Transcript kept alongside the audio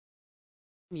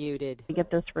Muted.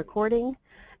 Get this recording,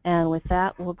 and with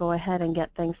that, we'll go ahead and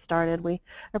get things started. We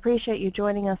appreciate you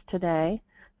joining us today.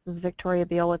 This is Victoria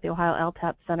Beal with the Ohio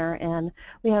LTAP Center, and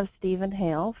we have Stephen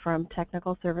Hale from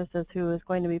Technical Services who is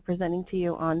going to be presenting to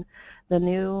you on the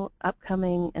new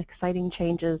upcoming exciting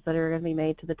changes that are going to be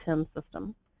made to the TIMS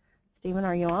system. Stephen,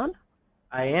 are you on?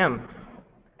 I am.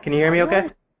 Can you hear me okay?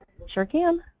 Sure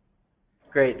can.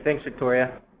 Great. Thanks,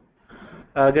 Victoria.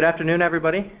 Good afternoon,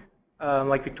 everybody.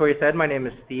 Like Victoria said, my name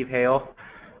is Steve Hale.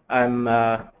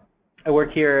 I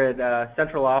work here at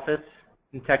Central Office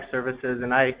in Tech Services,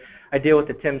 and I deal with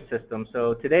the TIMS system.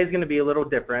 So today is going to be a little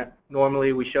different.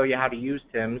 Normally, we show you how to use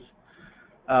TIMS.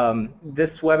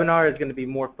 This webinar is going to be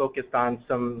more focused on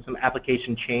some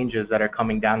application changes that are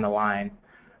coming down the line.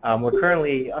 We're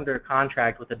currently under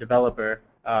contract with a developer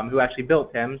who actually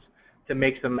built TIMS to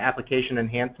make some application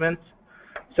enhancements.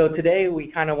 So today we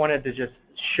kind of wanted to just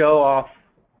show off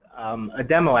a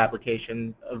demo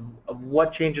application of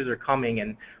what changes are coming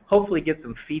and hopefully get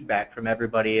some feedback from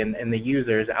everybody and the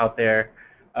users out there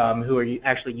who are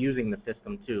actually using the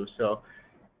system too. So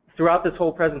throughout this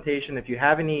whole presentation, if you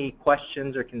have any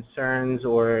questions or concerns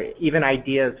or even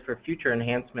ideas for future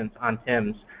enhancements on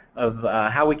TIMS of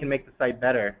how we can make the site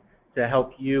better to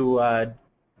help you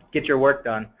get your work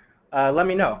done, let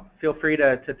me know. Feel free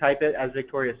to type it, as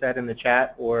Victoria said, in the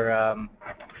chat, or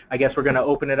I guess we're going to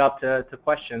open it up to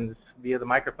questions via the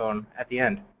microphone at the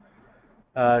end.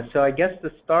 So I guess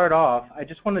to start off, I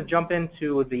just want to jump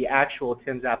into the actual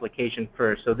TIMS application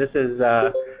first. So this is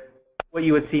what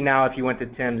you would see now if you went to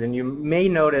TIMS, and you may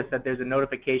notice that there's a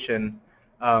notification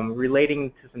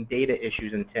relating to some data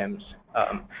issues in TIMS.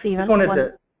 Stephen,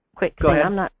 quick thing,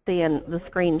 I'm not seeing the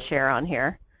screen share on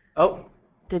here. Oh.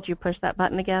 Did you push that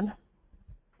button again?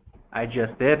 I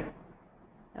just did.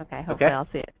 Okay, hopefully I'll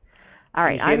see it. All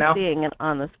right, I'm seeing it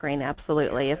on the screen,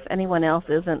 absolutely. If anyone else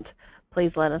isn't,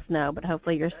 please let us know, but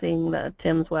hopefully you're seeing the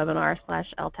TIMS webinar /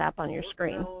 LTAP on your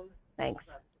screen. Thanks.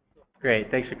 Great,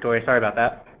 thanks Victoria, sorry about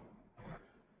that.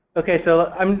 Okay,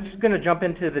 so I'm just going to jump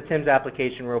into the TIMS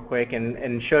application real quick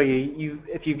and show you,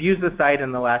 if you've used the site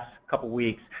in the last couple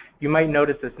weeks, you might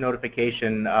notice this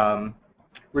notification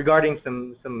regarding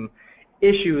some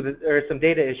issue or some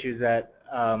data issues that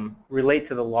relate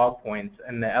to the log points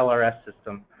and the LRS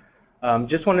system.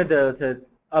 Just wanted to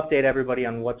update everybody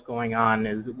on what's going on.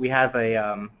 Is we have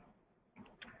an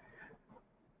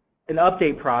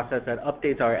update process that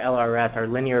updates our LRS, our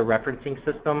linear referencing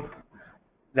system,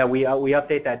 that we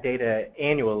update that data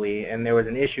annually, and there was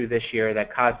an issue this year that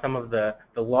caused some of the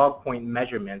log point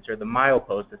measurements, or the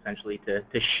mileposts essentially,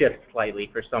 to shift slightly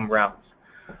for some routes.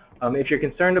 If you're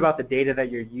concerned about the data that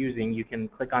you're using, you can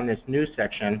click on this news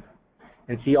section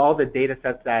and see all the data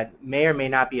sets that may or may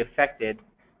not be affected,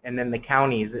 and then the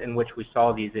counties in which we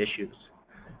saw these issues.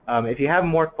 If you have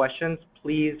more questions,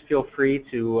 please feel free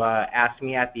to ask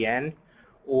me at the end,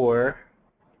 or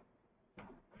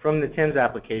from the TIMS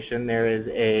application there is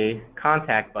a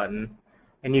contact button,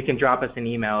 and you can drop us an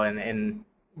email and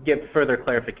get further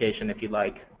clarification if you'd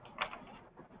like.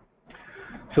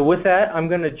 So with that, I'm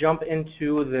going to jump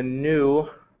into the new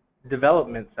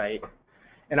development site,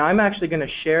 and I'm actually going to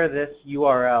share this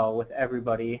URL with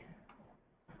everybody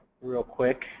real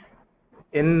quick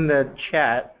in the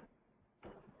chat.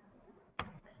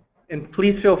 And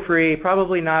please feel free,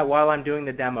 probably not while I'm doing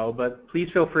the demo, but please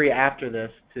feel free after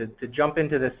this to jump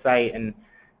into this site and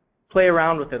play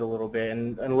around with it a little bit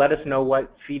and let us know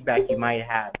what feedback you might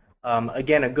have.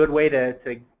 Again, a good way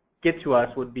to get to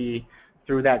us would be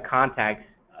through that contact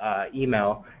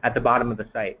email at the bottom of the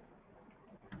site.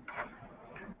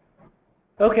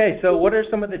 Okay, so what are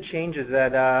some of the changes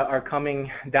that are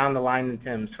coming down the line in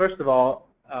TIMS? First of all,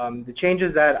 the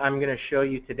changes that I'm going to show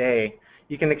you today,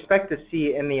 you can expect to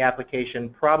see in the application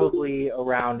probably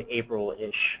around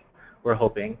April-ish, we're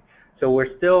hoping. So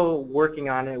we're still working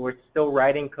on it, we're still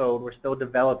writing code, we're still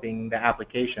developing the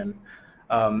application.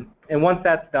 And once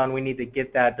that's done, we need to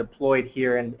get that deployed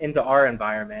here into our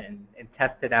environment and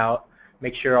test it out,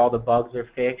 make sure all the bugs are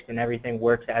fixed and everything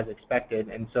works as expected.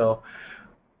 And so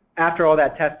after all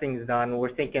that testing is done,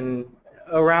 we're thinking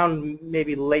around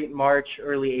maybe late March,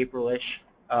 early April-ish.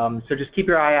 So just keep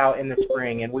your eye out in the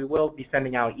spring, and we will be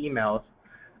sending out emails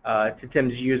to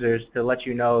TIMS users to let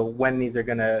you know when these are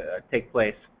going to take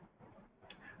place.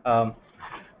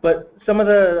 But some of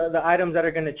the items that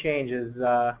are going to change is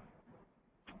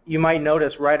you might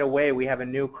notice right away we have a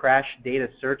new crash data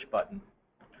search button.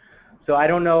 So I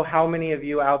don't know how many of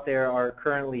you out there are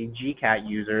currently GCAT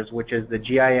users, which is the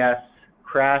GIS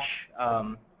crash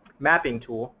mapping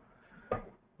tool.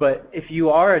 But if you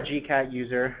are a GCAT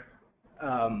user,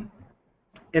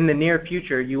 in the near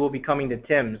future you will be coming to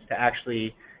TIMS to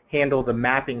actually handle the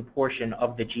mapping portion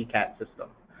of the GCAT system.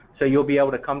 So you'll be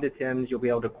able to come to TIMS, you'll be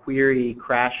able to query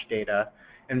crash data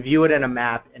and view it in a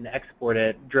map and export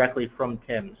it directly from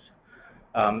TIMS.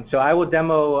 So I will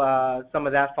demo some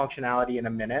of that functionality in a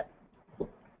minute.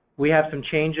 We have some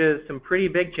changes, some pretty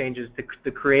big changes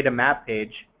to create a map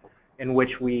page in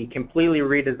which we completely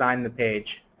redesigned the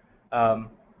page.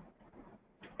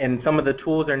 And some of the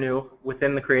tools are new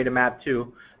within the Create a Map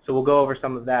too, so we'll go over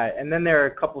some of that. And then there are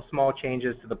a couple small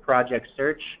changes to the project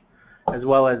search as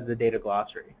well as the data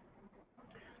glossary.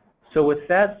 So with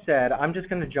that said, I'm just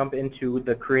going to jump into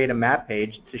the Create a Map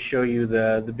page to show you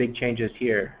the big changes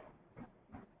here.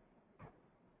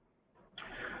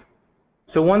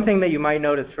 So one thing that you might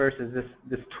notice first is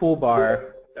this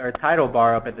toolbar or title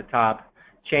bar up at the top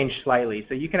changed slightly.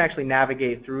 So you can actually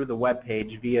navigate through the web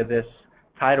page via this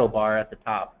title bar at the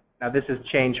top. Now this has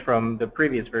changed from the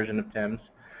previous version of TIMS,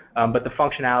 but the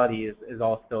functionality is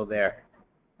all still there.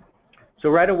 So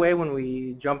right away when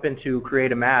we jump into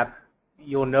Create a Map,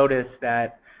 you'll notice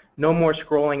that no more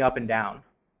scrolling up and down.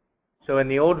 So in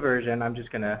the old version, I'm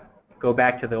just going to go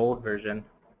back to the old version.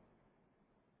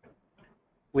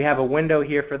 We have a window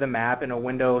here for the map and a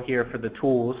window here for the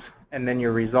tools and then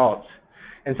your results.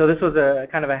 And so this was a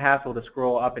kind of a hassle to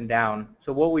scroll up and down.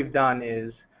 So what we've done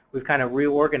is we've kind of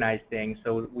reorganized things.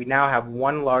 So we now have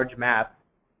one large map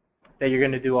that you're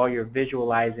going to do all your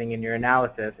visualizing and your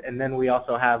analysis. And then we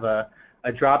also have a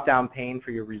drop-down pane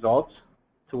for your results,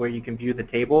 to where you can view the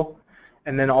table.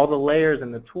 And then all the layers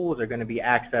and the tools are going to be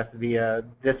accessed via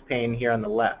this pane here on the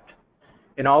left.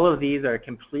 And all of these are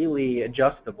completely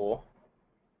adjustable.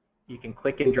 You can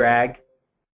click and drag,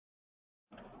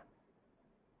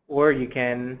 or you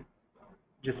can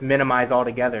just minimize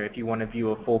altogether if you want to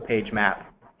view a full page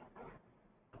map.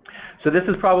 So this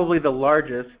is probably the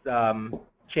largest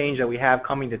change that we have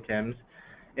coming to TIMS,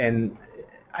 and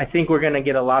I think we're going to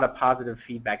get a lot of positive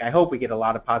feedback. I hope we get a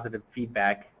lot of positive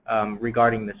feedback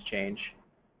regarding this change.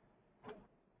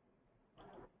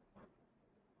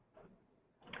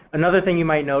 Another thing you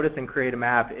might notice in Create a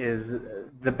Map is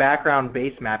the background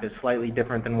base map is slightly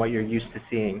different than what you're used to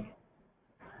seeing.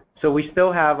 So we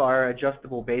still have our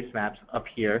adjustable base maps up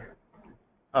here,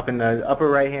 up in the upper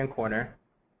right-hand corner.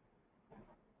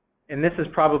 And this is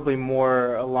probably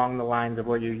more along the lines of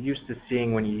what you're used to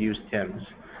seeing when you use TIMS.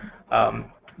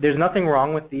 There's nothing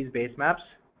wrong with these base maps,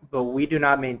 but we do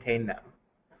not maintain them.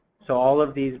 So all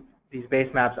of these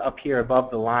base maps up here above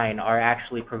the line are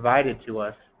actually provided to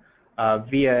us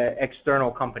via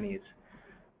external companies.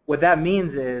 What that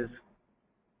means is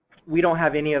we don't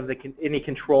have any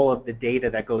control of the data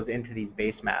that goes into these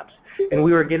base maps. And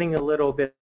we were getting a little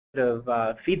bit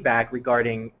of feedback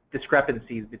regarding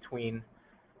discrepancies between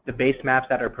the base maps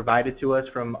that are provided to us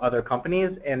from other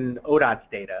companies and ODOT's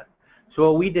data.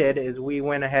 So what we did is we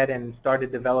went ahead and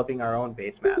started developing our own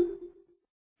base map.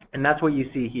 And that's what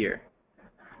you see here.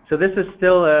 So this is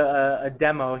still a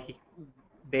demo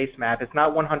base map. It's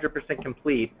not 100%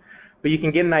 complete, but you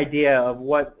can get an idea of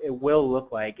what it will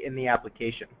look like in the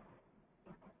application.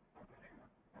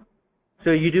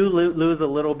 So you do lose a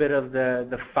little bit of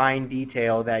the fine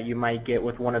detail that you might get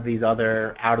with one of these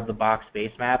other out-of-the-box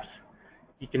base maps.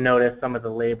 You can notice some of the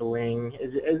labeling.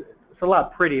 It's a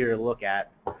lot prettier to look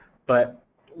at, but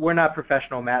we're not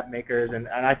professional map makers, and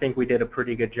I think we did a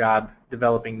pretty good job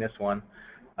developing this one.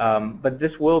 But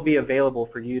this will be available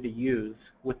for you to use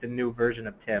with the new version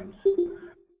of TIMS.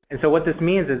 And so what this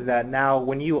means is that now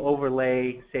when you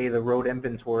overlay, say, the road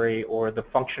inventory or the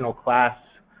functional class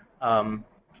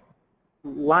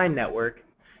line network,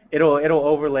 it'll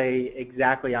overlay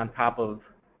exactly on top of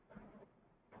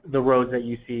the roads that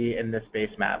you see in this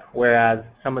base map, whereas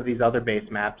some of these other base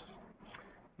maps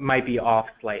might be off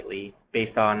slightly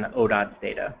based on ODOT's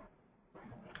data.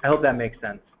 I hope that makes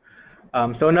sense.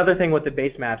 So another thing with the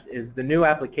base maps is the new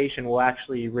application will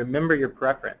actually remember your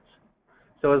preference.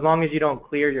 So as long as you don't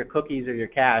clear your cookies or your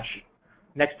cache,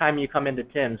 next time you come into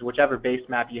TIMS, whichever base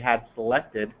map you had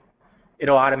selected,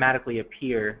 it'll automatically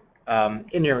appear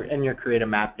in your Create a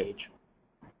Map page.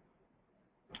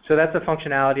 So that's a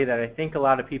functionality that I think a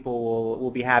lot of people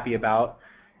will be happy about.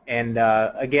 And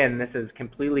again, this is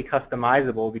completely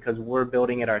customizable because we're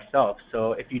building it ourselves.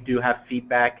 So if you do have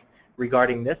feedback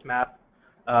regarding this map,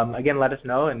 again, let us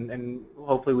know, and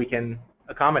hopefully we can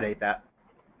accommodate that.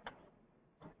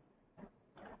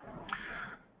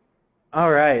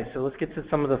 All right, so let's get to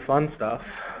some of the fun stuff.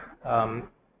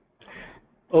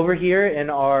 Over here in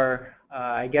our,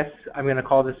 I guess I'm going to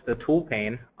call this the tool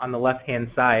pane on the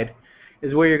left-hand side,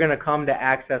 is where you're going to come to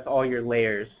access all your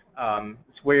layers.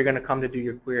 It's where you're going to come to do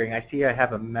your querying. I see I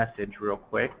have a message real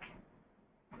quick.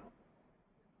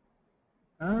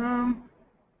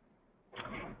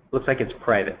 Looks like it's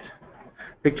private.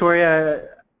 Victoria,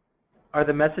 are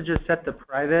the messages set to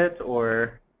private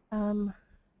or?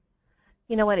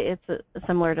 You know what? It's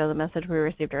similar to the message we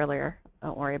received earlier.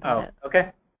 Don't worry about it.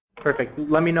 Okay. Perfect.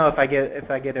 Let me know if I get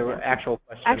an actual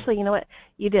question. Actually, you know what?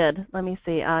 You did. Let me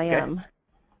see. Okay.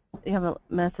 You have a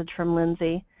message from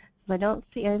Lindsay. I don't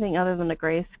see anything other than a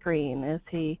gray screen. Is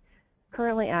he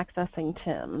currently accessing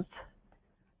TIMS?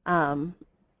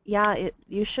 Yeah,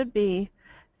 you should be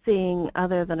seeing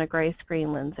other than a gray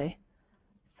screen, Lindsay.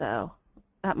 So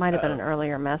that might have been an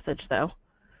earlier message, though.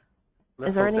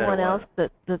 Is there anyone else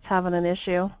that's having an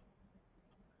issue?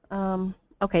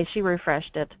 Okay, she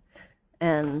refreshed it,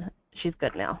 and she's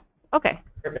good now. Okay,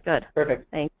 Perfect. good.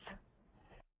 Perfect. Thanks.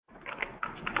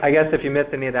 I guess if you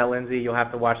missed any of that, Lindsay, you'll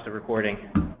have to watch the recording.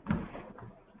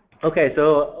 Okay,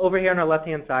 so over here on our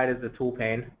left-hand side is the tool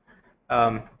pane,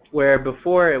 where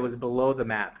before it was below the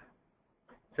map.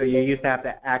 So you used to have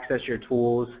to access your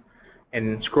tools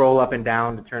and scroll up and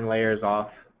down to turn layers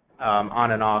off,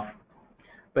 on and off.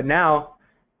 But now,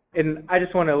 and I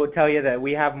just want to tell you that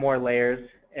we have more layers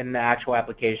in the actual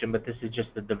application, but this is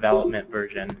just the development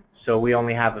version. So we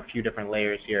only have a few different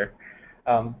layers here.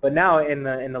 But now in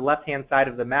the left-hand side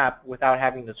of the map, without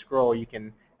having to scroll, you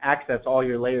can access all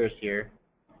your layers here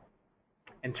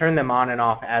and turn them on and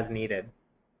off as needed.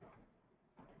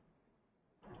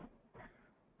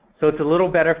 So it's a little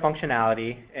better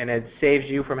functionality, and it saves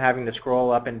you from having to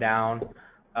scroll up and down,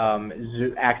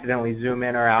 accidentally zoom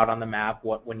in or out on the map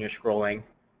when you're scrolling.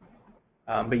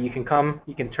 But you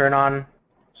can turn on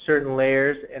certain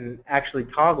layers and actually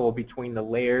toggle between the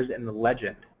layers and the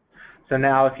legend. So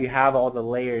now if you have all the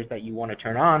layers that you want to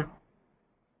turn on,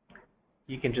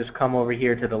 you can just come over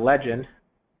here to the legend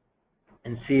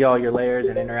and see all your layers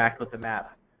and interact with the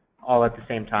map all at the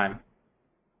same time.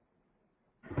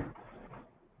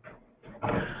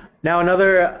 Now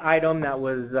another item that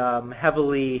was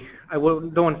heavily,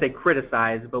 don't want to say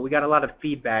criticized, but we got a lot of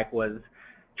feedback, was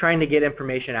trying to get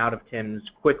information out of TIMS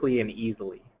quickly and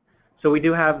easily. So we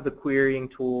do have the querying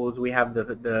tools, we have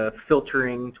the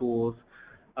filtering tools,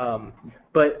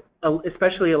 but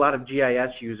especially a lot of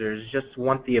GIS users just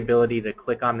want the ability to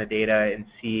click on the data and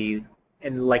see,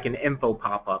 and like an info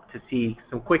pop-up, to see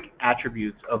some quick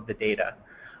attributes of the data.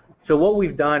 So what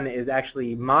we've done is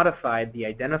actually modified the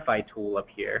identify tool up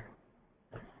here.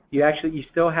 You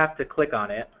still have to click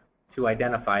on it to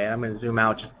identify it. I'm going to zoom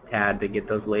out just a tad to get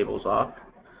those labels off.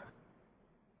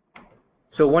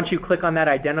 So once you click on that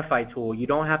identify tool, you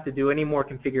don't have to do any more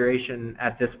configuration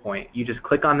at this point. You just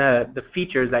click on the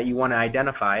features that you want to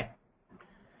identify,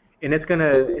 and it's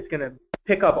gonna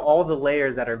pick up all the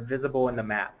layers that are visible in the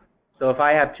map. So if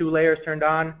I have 2 layers turned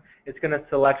on, it's going to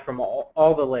select from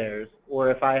all the layers. Or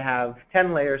if I have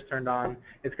 10 layers turned on,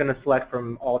 it's going to select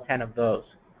from all 10 of those.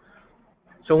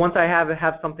 So once I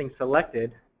have something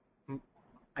selected,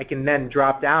 I can then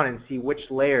drop down and see which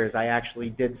layers I actually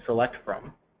did select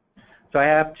from. So I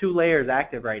have 2 layers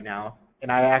active right now,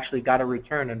 and I actually got a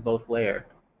return in both layers.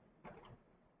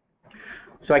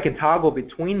 So I can toggle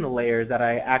between the layers that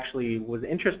I actually was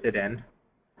interested in.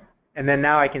 And then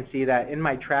now I can see that in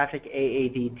my traffic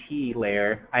AADT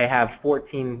layer, I have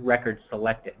 14 records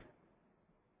selected.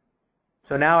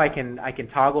 So now I can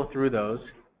toggle through those,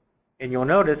 and you'll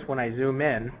notice when I zoom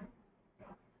in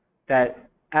that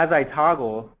as I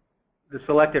toggle, the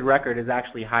selected record is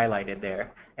actually highlighted there,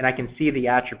 and I can see the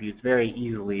attributes very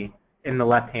easily in the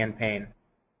left-hand pane.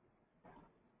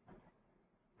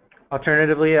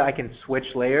 Alternatively, I can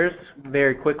switch layers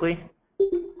very quickly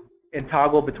and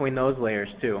toggle between those layers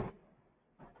too.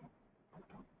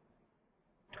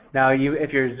 Now,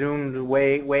 if you're zoomed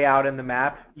way out in the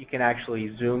map, you can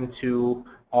actually zoom to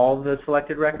all the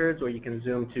selected records, or you can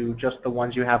zoom to just the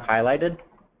ones you have highlighted.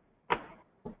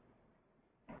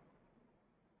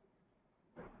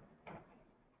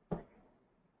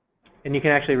 And you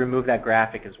can actually remove that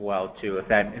graphic as well too, if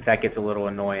that gets a little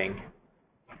annoying.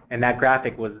 And that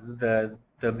graphic was the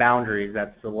boundaries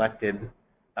that selected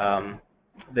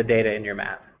the data in your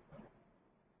map.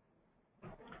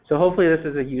 So hopefully this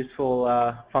is a useful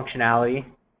functionality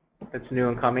that's new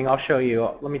and coming. I'll show you.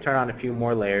 Let me turn on a few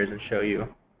more layers and show you.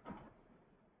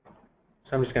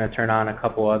 So I'm just going to turn on a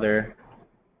couple other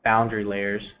boundary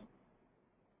layers.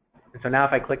 And so now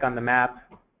if I click on the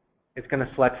map, it's going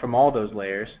to select from all those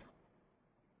layers.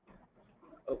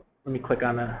 Oh, let me click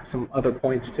on some other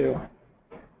points too.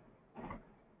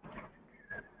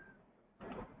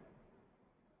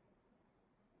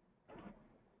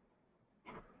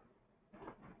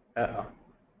 Uh-oh.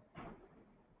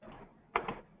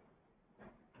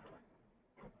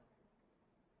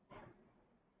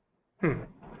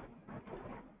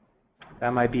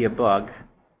 That might be a bug.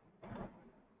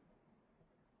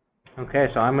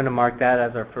 Okay, so I'm going to mark that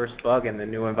as our first bug in the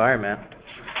new environment.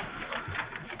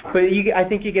 But I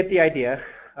think you get the idea.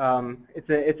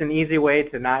 It's an easy way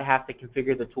to not have to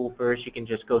configure the tool first. You can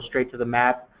just go straight to the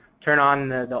map, turn on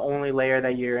the only layer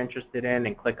that you're interested in,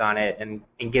 and click on it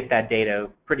and get that data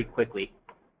pretty quickly.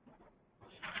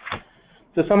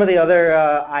 So some of the other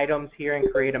items here in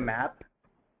Create a Map.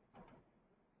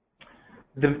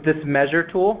 This measure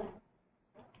tool,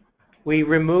 we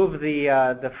remove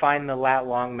the find the lat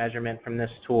long measurement from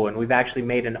this tool, and we've actually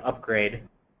made an upgrade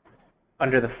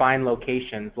under the find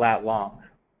locations lat long.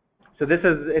 So this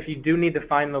is, if you do need to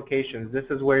find locations, this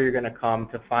is where you're going to come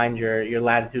to find your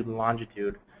latitude and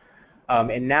longitude.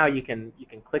 And now you can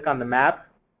click on the map,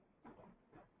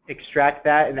 extract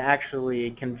that, and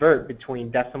actually convert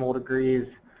between decimal degrees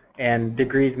and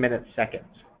degrees, minutes, seconds.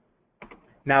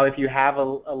 Now if you have a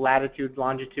latitude,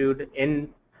 longitude in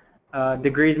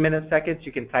degrees, minutes, seconds,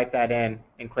 you can type that in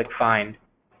and click find,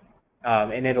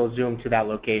 and it'll zoom to that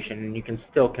location, and you can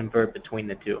still convert between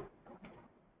the two.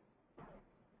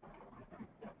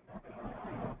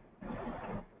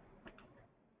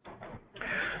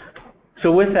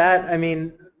 So with that, I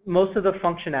mean, most of the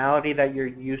functionality that you're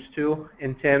used to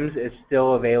in TIMS is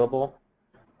still available.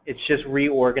 It's just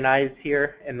reorganized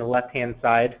here in the left-hand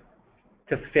side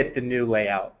to fit the new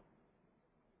layout.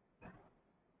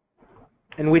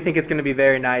 And we think it's going to be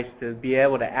very nice to be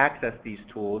able to access these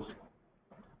tools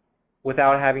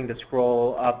without having to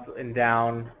scroll up and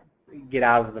down, get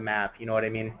out of the map, you know what I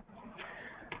mean?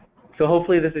 So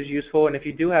hopefully this is useful, and if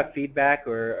you do have feedback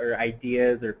or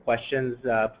ideas or questions,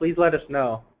 please let us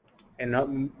know.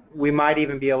 And we might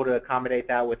even be able to accommodate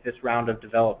that with this round of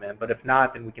development, but if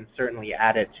not, then we can certainly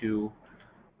add it to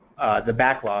the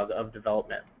backlog of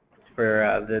development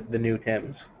for the new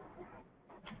TIMS.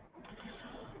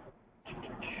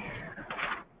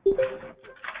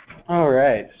 All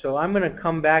right, so I'm going to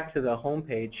come back to the home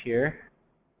page here.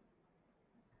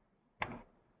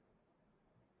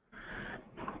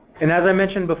 And as I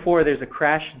mentioned before, there's a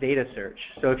crash data search.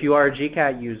 So if you are a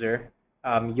GCAT user,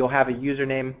 you'll have a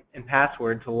username and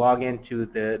password to log into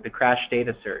the crash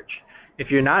data search.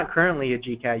 If you're not currently a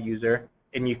GCAT user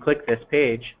and you click this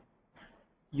page,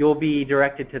 you'll be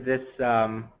directed to this,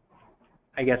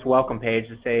 I guess, welcome page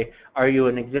to say, are you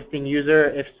an existing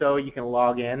user? If so, you can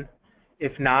log in.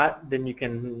 If not, then you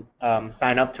can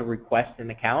sign up to request an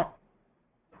account.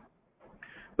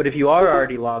 But if you are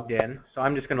already logged in, so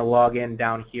I'm just going to log in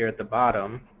down here at the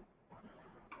bottom.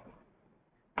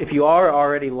 If you are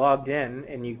already logged in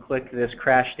and you click this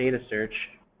crash data search,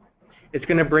 it's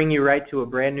going to bring you right to a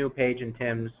brand new page in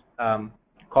TIMS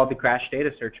called the crash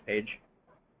data search page.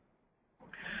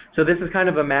 So this is kind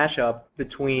of a mashup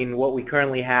between what we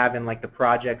currently have in like the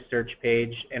project search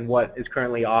page and what is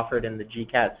currently offered in the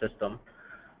GCAT system.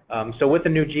 So with the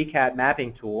new GCAT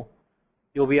mapping tool,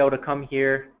 you'll be able to come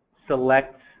here,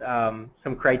 select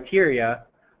some criteria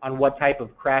on what type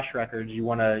of crash records you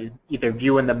want to either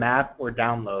view in the map or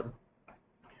download.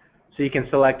 So you can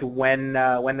select when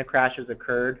the crashes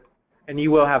occurred, and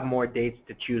you will have more dates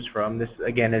to choose from. This,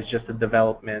 again, is just a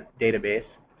development database.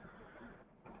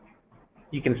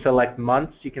 You can select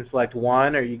months, you can select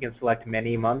one, or you can select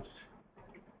many months.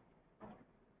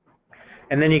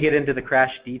 And then you get into the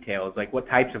crash details, like what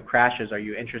types of crashes are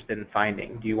you interested in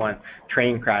finding? Do you want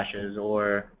train crashes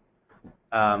or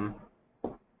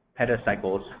pedal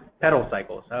cycles,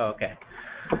 oh okay.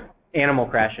 Animal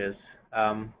crashes,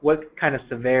 what kind of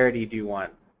severity do you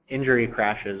want? Injury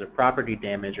crashes or property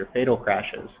damage or fatal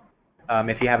crashes.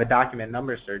 If you have a document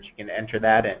number search, you can enter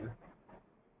that in.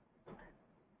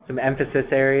 Some emphasis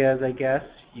areas, I guess,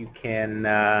 you can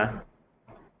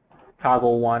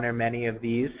toggle one or many of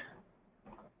these.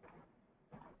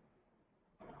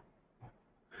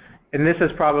 And this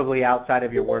is probably outside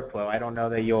of your workflow. I don't know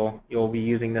that you'll be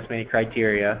using this many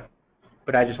criteria,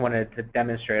 but I just wanted to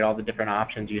demonstrate all the different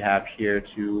options you have here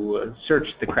to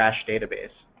search the crash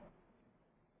database.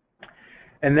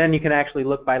 And then you can actually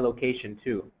look by location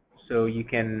too. So you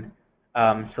can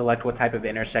select what type of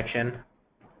intersection,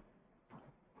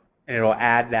 and it'll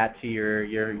add that to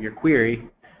your query.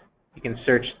 You can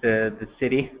search the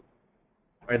city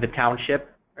or the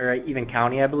township or even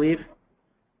county, I believe.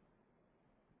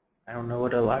 I don't know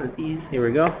what a lot of these. Here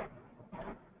we go.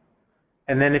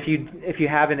 And then if you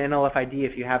have an NLFID,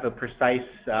 if you have a precise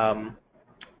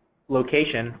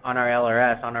location on our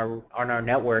LRS, on our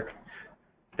network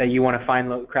that you want to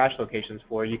find crash locations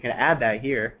for, you can add that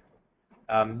here.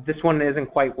 This one isn't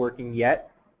quite working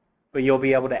yet, but you'll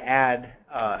be able to add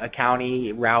a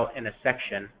county, route, and a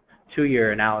section to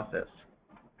your analysis.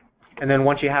 And then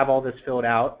once you have all this filled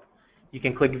out, you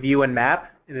can click View and Map,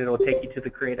 and it'll take you to the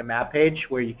Create a Map page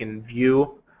where you can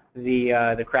view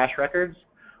the crash records,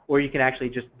 or you can actually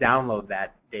just download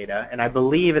that data, and I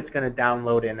believe it's going to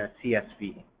download in a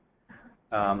CSV.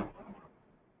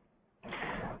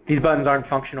 These buttons aren't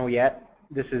functional yet.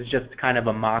 This is just kind of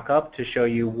a mock-up to show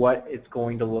you what it's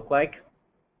going to look like.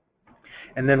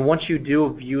 And then once you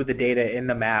do view the data in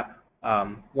the map,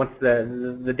 once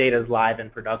the data is live in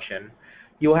production,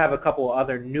 you'll have a couple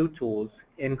other new tools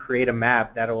in Create a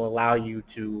Map that will allow you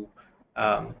to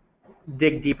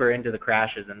dig deeper into the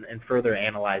crashes and further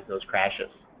analyze those crashes.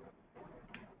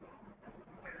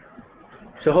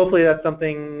 So hopefully that's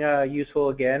something useful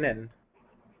again, and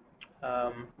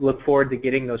look forward to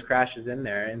getting those crashes in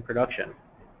there in production.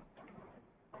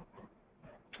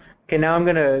 Okay, now I'm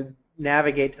going to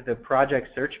navigate to the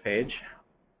project search page.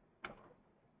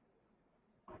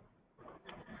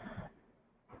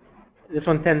 This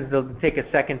one tends to take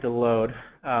a second to load,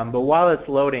 but while it's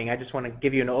loading, I just want to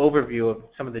give you an overview of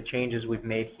some of the changes we've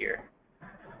made here.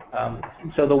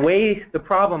 So the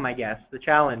problem, I guess, the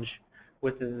challenge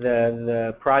with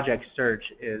the project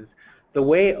search is the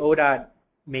way ODOT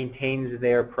maintains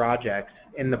their projects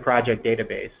in the project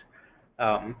database.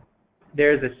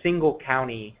 There's a single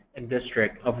county and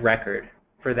district of record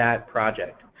for that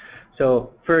project.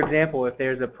 So, for example, if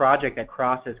there's a project that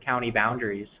crosses county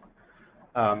boundaries,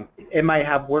 it might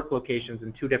have work locations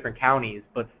in 2 different counties,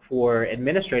 but for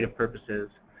administrative purposes,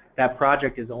 that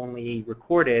project is only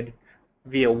recorded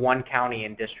via 1 county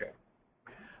and district.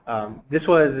 This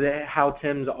was how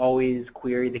TIMS always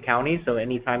queried the county. So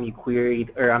anytime you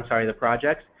queried, or I'm sorry, the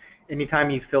projects, anytime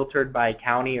you filtered by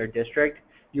county or district,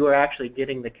 you are actually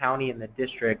getting the county and the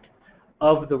district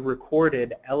of the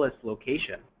recorded Ellis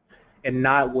location and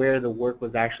not where the work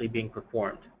was actually being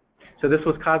performed. So this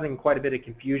was causing quite a bit of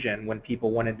confusion when people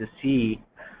wanted to see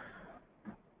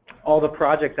all the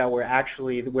projects that were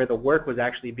actually where the work was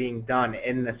actually being done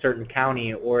in a certain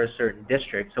county or a certain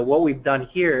district. So what we've done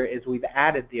here is we've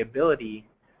added the ability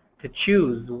to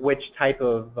choose which type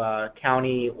of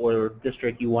county or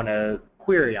district you want to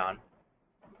query on.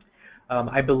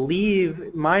 I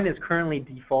believe mine is currently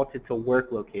defaulted to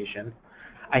work location.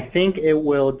 I think it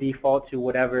will default to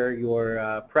whatever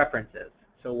your preference is.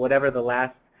 So whatever the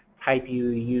last type you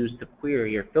use to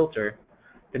query or filter,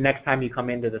 the next time you come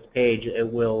into this page, it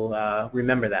will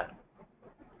remember that.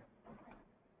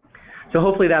 So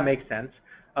hopefully that makes sense.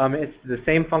 It's the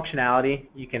same functionality.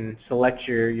 You can select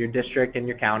your district and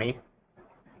your county,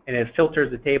 and it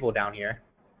filters the table down here.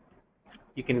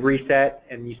 You can reset,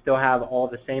 and you still have all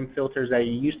the same filters that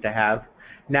you used to have.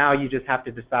 Now you just have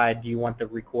to decide, do you want the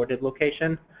recorded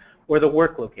location or the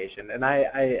work location? And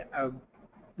I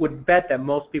would bet that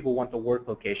most people want the work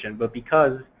location, but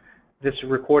because this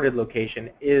recorded location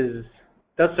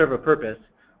does serve a purpose,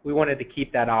 we wanted to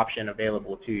keep that option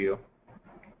available to you.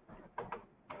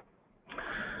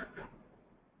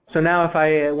 So now if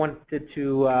I wanted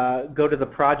to go to the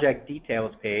project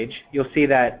details page, you'll see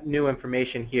that new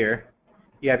information here.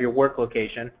 You have your work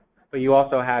location, but you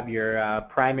also have your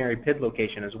primary PID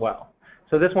location as well.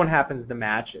 So this one happens to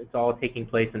match. It's all taking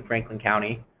place in Franklin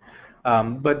County.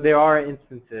 But there are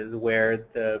instances where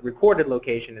the recorded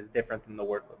location is different than the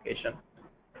work location.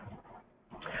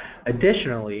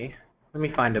 Additionally, let me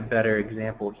find a better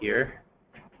example here.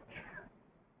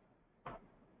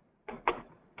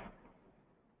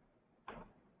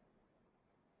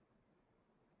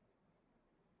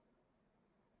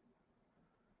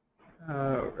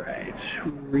 All right,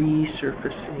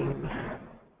 resurfacing.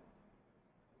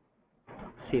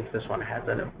 See if this one has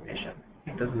that information.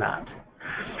 It does not.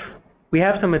 We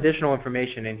have some additional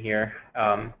information in here.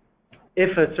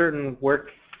 If a certain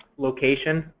work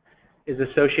location is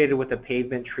associated with a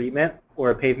pavement treatment or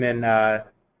a pavement,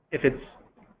 if it's,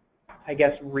 I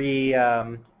guess,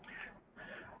 I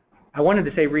wanted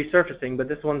to say resurfacing, but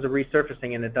this one's a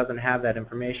resurfacing and it doesn't have that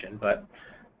information. But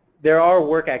there are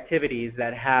work activities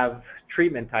that have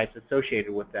treatment types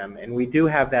associated with them, and we do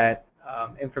have that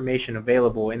information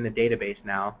available in the database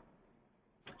now.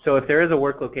 So if there is a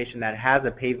work location that has a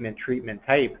pavement treatment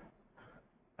type,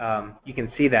 you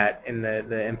can see that in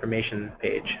the information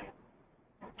page.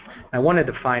 I wanted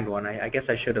to find one. I guess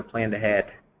I should have planned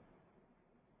ahead.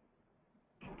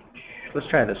 Let's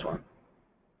try this one.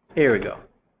 Here we go.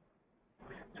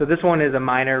 So this one is a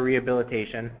minor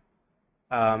rehabilitation,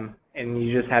 and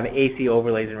you just have AC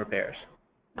overlays and repairs.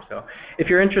 So if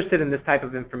you're interested in this type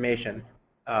of information,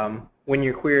 when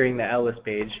you're querying the Ellis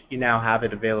page, you now have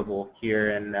it available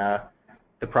here in the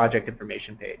project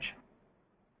information page.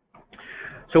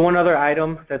 So one other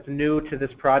item that's new to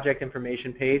this project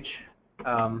information page,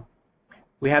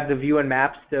 we have the view and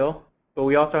map still, but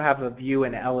we also have a view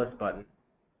and Ellis button.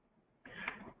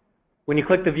 When you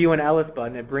click the View an Ellis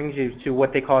button, it brings you to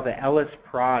what they call the Ellis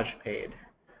Proj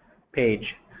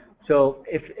page. So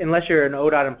unless you're an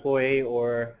ODOT employee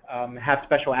or have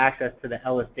special access to the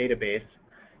Ellis database,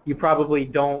 you probably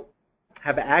don't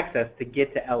have access to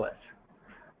get to Ellis.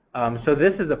 So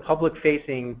this is a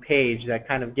public-facing page that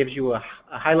kind of gives you a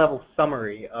high-level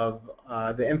summary of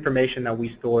the information that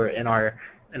we store in our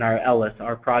Ellis,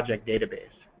 our project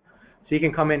database. So you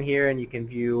can come in here and you can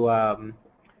view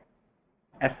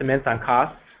estimates on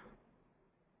costs.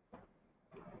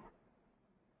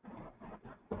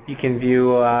 You can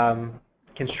view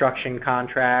construction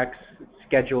contracts,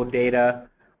 scheduled data,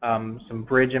 some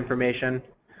bridge information.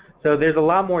 So there's a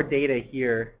lot more data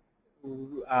here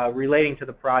relating to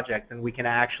the project than we can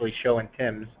actually show in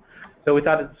TIMS. So we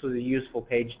thought this was a useful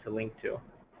page to link to.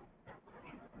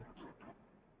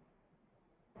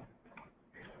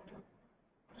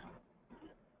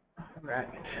 Right.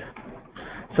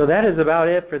 So that is about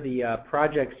it for the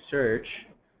project search.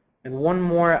 And one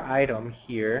more item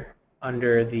here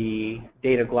under the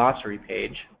data glossary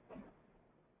page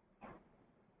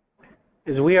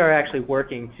is we are actually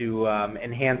working to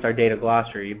enhance our data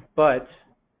glossary, but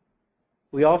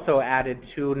we also added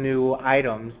 2 new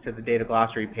items to the data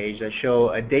glossary page that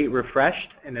show a date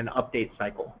refreshed and an update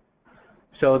cycle.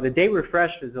 So the date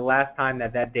refreshed is the last time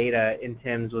that data in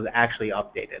TIMS was actually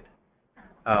updated.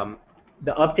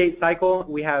 The update cycle,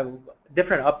 we have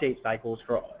different update cycles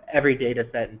for every data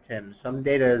set in TIMS. Some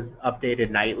data is updated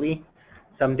nightly,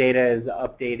 some data is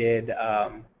updated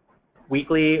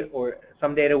weekly, or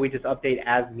some data we just update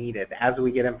as needed. As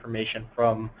we get information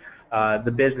from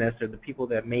the business or the people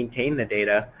that maintain the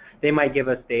data, they might give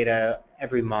us data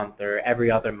every month or every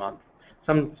other month.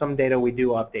 Some data we do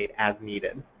update as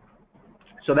needed.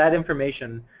 So that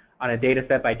information on a data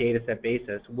set by data set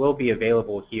basis will be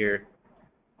available here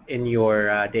in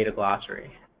your data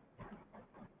glossary.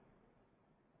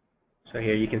 So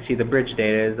here you can see the bridge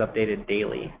data is updated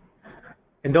daily.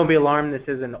 And don't be alarmed, this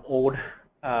is an old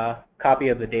copy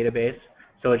of the database.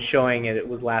 So it's showing it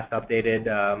was last updated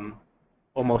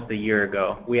almost a year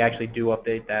ago. We actually do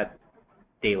update that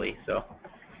daily. So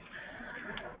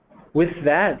with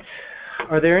that,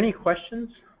 are there any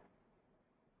questions?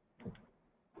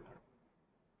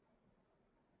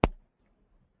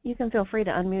 You can feel free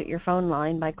to unmute your phone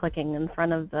line by clicking in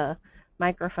front of the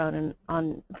microphone and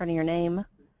in front of your name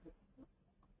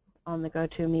on the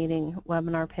GoToMeeting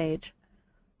webinar page.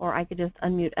 Or I could just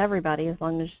unmute everybody as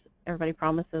long as everybody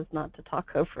promises not to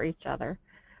talk over each other.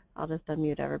 I'll just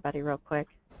unmute everybody real quick.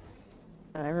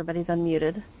 So everybody's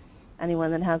unmuted. Anyone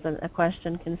that has a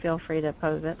question can feel free to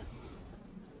pose it.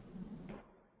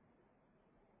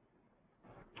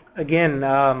 Again,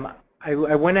 I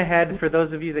went ahead, for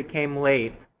those of you that came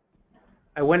late,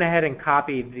 I went ahead and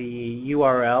copied the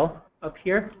URL up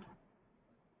here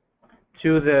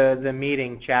to the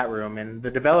meeting chat room, and the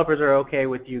developers are okay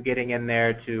with you getting in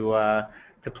there to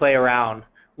play around.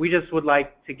 We just would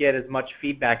like to get as much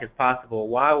feedback as possible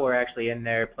while we're actually in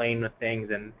there playing with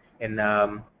things and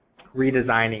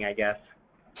redesigning, I guess.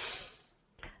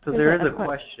 So there is a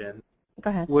question. Go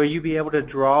ahead. Will you be able to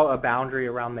draw a boundary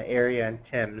around the area in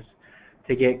TIMS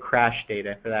to get crash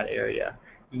data for that area?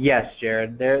 Yes,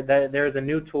 Jared. There's a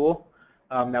new tool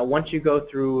that once you go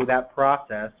through that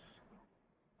process,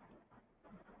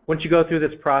 once you go through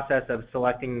this process of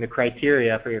selecting the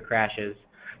criteria for your crashes,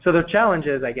 so the challenge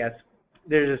is, I guess,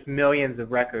 there's just millions of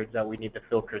records that we need to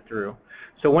filter through.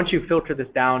 So once you filter this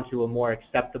down to a more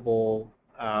acceptable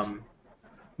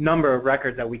number of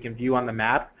records that we can view on the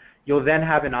map, you'll then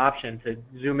have an option to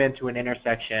zoom into an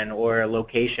intersection or a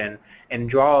location and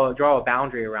draw a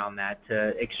boundary around that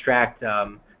to extract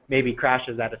maybe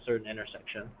crashes at a certain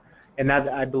intersection. And that,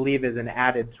 I believe, is an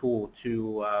added tool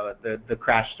to the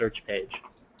crash search page.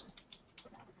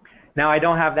 Now, I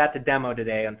don't have that to demo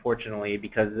today, unfortunately,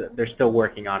 because they're still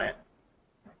working on it.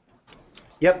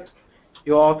 Yep.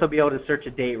 You'll also be able to search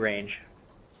a date range.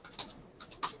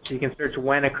 So you can search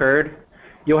when occurred.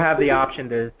 You'll have the option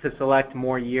to select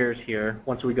more years here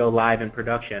once we go live in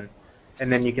production.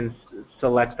 And then you can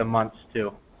select the months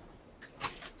too.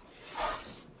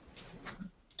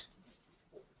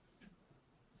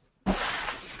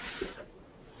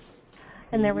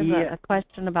 And there was a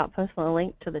question about posting a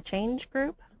link to the change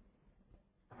group.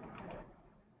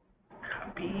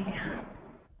 Copy.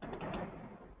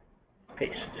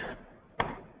 Paste.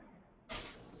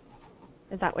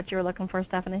 Is that what you were looking for,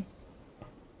 Stephanie?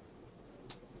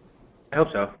 I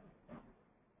hope so.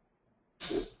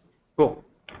 Cool.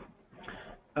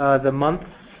 The months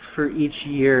for each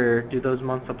year, do those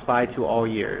months apply to all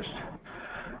years?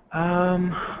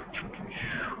 That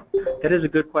is a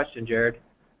good question, Jared.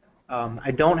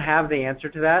 I don't have the answer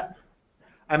to that.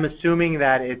 I'm assuming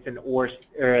that it's an or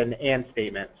an and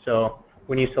statement. So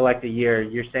when you select a year,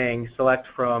 you're saying select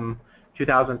from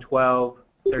 2012,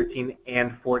 13,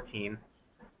 and 14,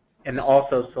 and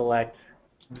also select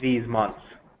these months.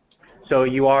 So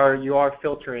you are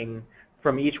filtering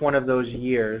from each one of those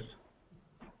years,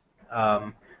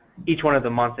 each one of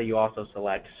the months that you also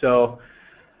select. So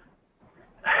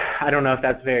I don't know if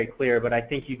that's very clear, but I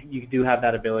think you do have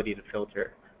that ability to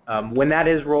filter. When that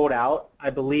is rolled out, I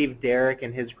believe Derek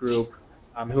and his group,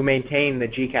 who maintain the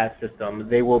GCAS system,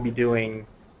 they will be doing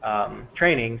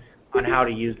trainings on how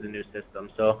to use the new system.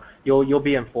 So you'll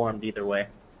be informed either way.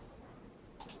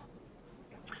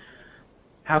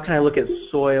 How can I look at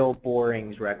soil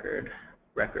borings records?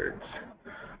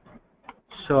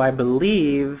 So I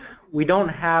believe we don't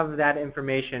have that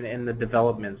information in the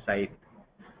development site,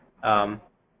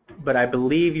 but I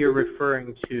believe you're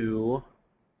referring to,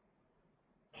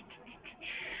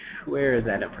 where is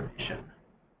that information?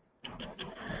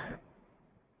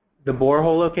 The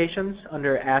borehole locations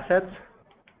under assets.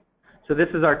 So this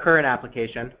is our current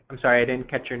application. I'm sorry, I didn't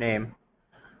catch your name,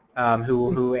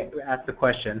 who asked the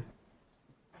question.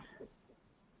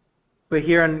 But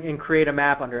here in Create a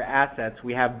Map under Assets,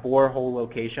 we have borehole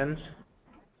locations.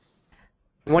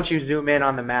 Once you zoom in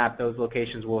on the map, those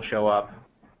locations will show up.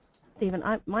 Stephen,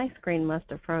 my screen must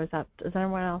have froze up. Is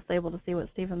anyone else able to see what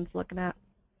Stephen's looking at?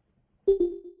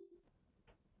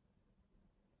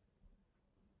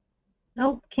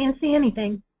 Nope, can't see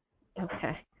anything.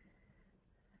 Okay.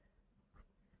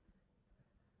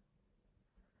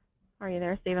 Are you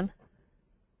there, Stephen?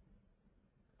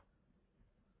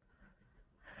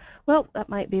 Well, that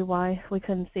might be why we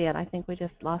couldn't see it. I think we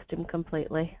just lost him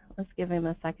completely. Let's give him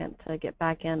a second to get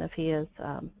back in if he has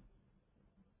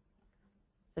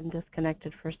been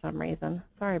disconnected for some reason.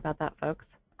 Sorry about that, folks.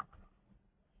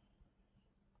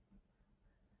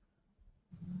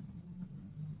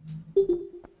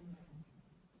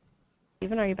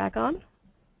 Stephen, are you back on?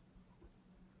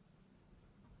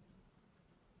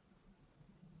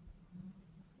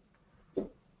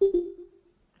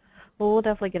 Well, we'll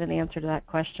definitely get an answer to that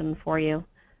question for you.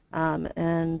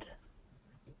 And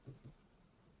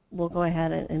we'll go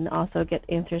ahead and also get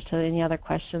answers to any other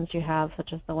questions you have,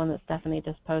 such as the one that Stephanie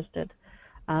just posted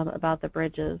about the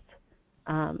bridges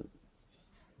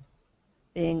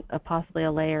being possibly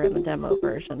a layer in the demo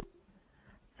version.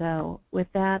 So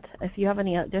with that, if you have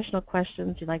any additional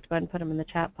questions, you'd like to go ahead and put them in the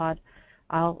chat pod,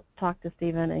 I'll talk to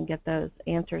Stephen and get those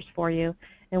answers for you,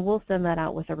 and we'll send that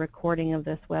out with a recording of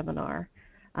this webinar,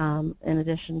 in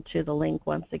addition to the link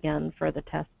once again for the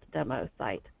test demo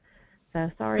site. So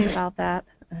sorry about that.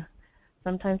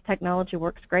 Sometimes technology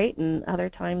works great, and other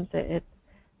times it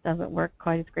doesn't work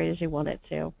quite as great as you want it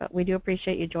to. But we do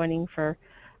appreciate you joining for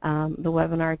the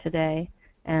webinar today,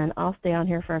 and I'll stay on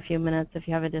here for a few minutes. If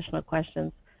you have additional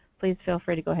questions, please feel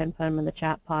free to go ahead and put them in the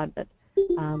chat pod. But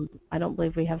I don't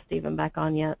believe we have Stephen back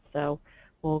on yet, so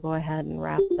we'll go ahead and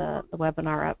wrap the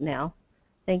webinar up now.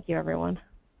 Thank you, everyone.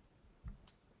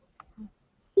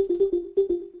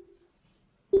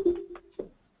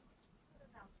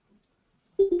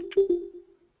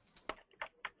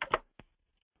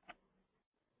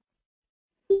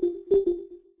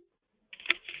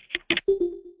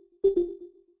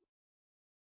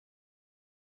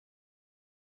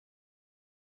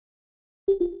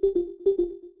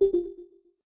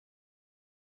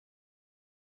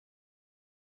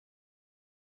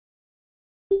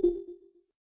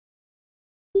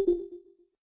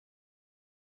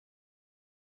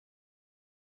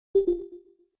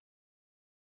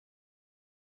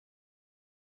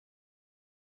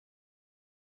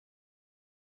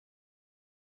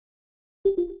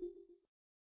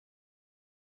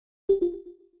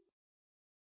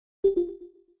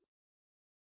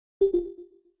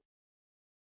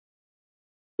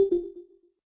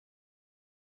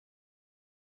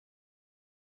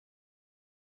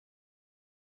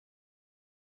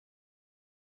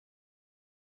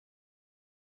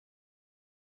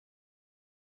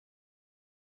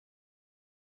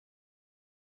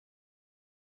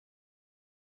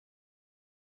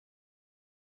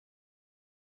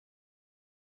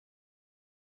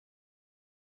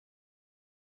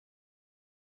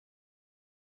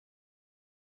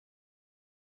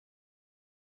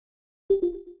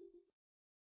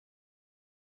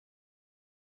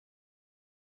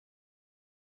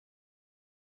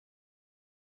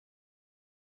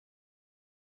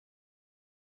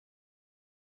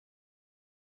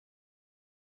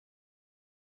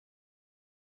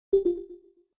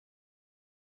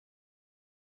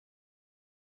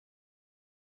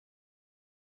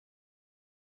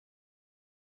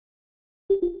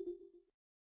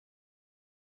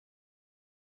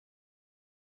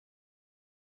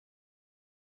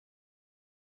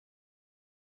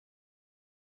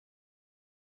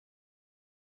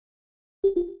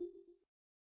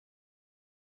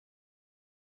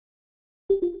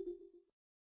 you.